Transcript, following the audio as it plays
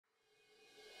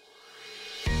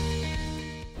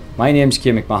My name's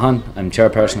Cian McMahon. I'm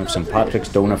chairperson of St Patrick's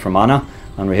Dona Fermanagh,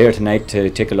 and we're here tonight to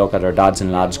take a look at our Dads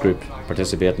and Lads group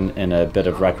participating in a bit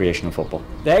of recreational football.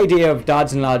 The idea of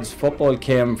Dads and Lads football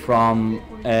came from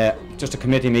just a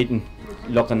committee meeting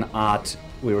looking at,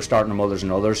 we were starting our mothers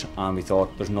and others, and we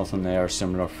thought there's nothing there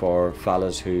similar for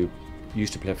fellas who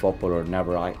used to play football or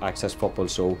never accessed football,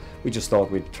 so we just thought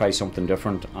we'd try something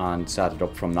different and set it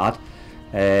up from that.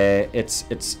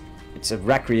 It's a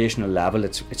recreational level.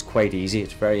 It's quite easy.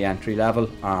 It's very entry level,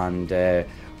 and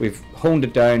we've honed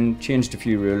it down, changed a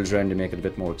few rules around to make it a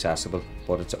bit more accessible.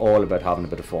 But it's all about having a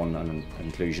bit of fun and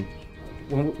inclusion.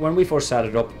 When we first set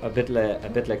it up, a bit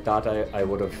like that, I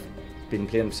would have been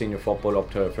playing senior football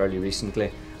up to fairly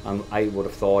recently, and I would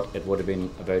have thought it would have been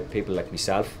about people like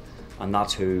myself, and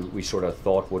that's who we sort of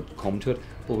thought would come to it.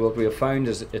 But what we have found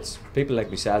is it's people like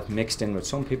myself mixed in with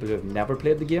some people who have never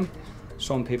played the game,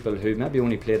 some people who maybe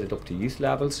only played it up to youth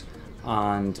levels,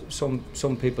 and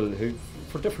some people who,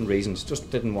 for different reasons, just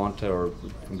didn't want to, or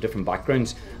from different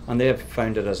backgrounds, and they have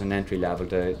found it as an entry level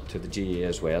to the GAA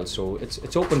as well. So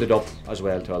it's opened it up as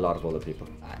well to a lot of other people.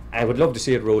 I would love to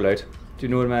see it roll out. Do you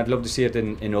know what I mean? I'd love to see it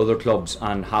in other clubs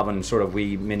and having sort of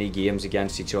wee mini games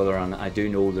against each other, and I do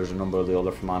know there's a number of the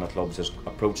other Fermanagh clubs has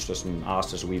approached us and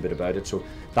asked us a wee bit about it, so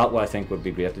that I think would be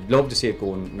great. I'd love to see it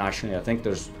going nationally. I think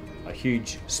there's a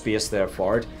huge space there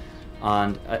for it,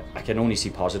 and I can only see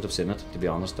positives in it, to be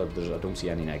honest. I don't see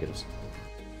any negatives.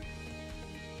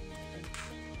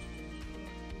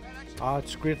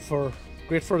 It's great for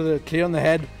the clear on the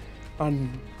head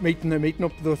and meeting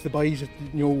up with the boys,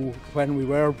 when we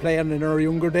were playing in our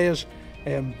younger days,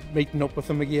 meeting up with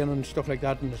them again and stuff like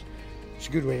that, and it's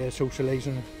a good way of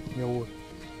socialising.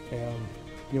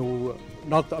 I'm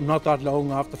not that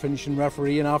long after finishing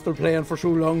refereeing, after playing for so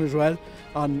long as well,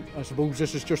 and I suppose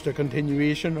this is just a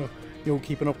continuation of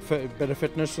keeping up a bit of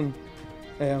fitness and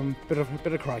bit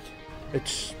of crack.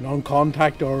 It's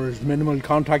non-contact or as minimal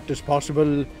contact as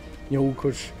possible,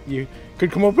 because you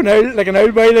could come up and out like an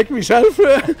old boy like myself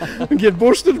and get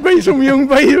busted by some young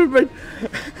boy.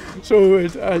 So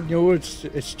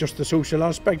it's just the social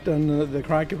aspect and the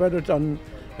crack about it, and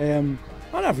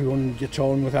everyone gets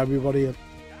on with everybody.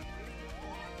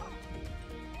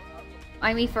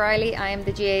 I'm Aoife Riley. I am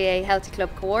the GAA Healthy Club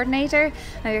Coordinator.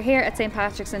 Now we're here at St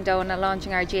Patrick's in Dona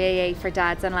launching our GAA for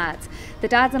Dads and Lads. The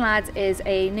Dads and Lads is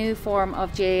a new form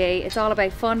of GAA. It's all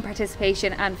about fun,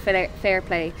 participation and fair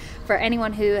play. For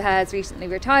anyone who has recently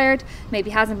retired,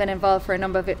 maybe hasn't been involved for a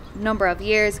number of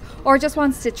years, or just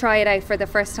wants to try it out for the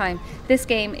first time, this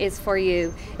game is for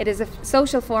you. It is a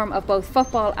social form of both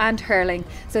football and hurling.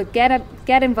 So get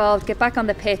involved, get back on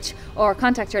the pitch, or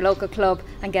contact your local club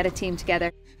and get a team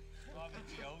together.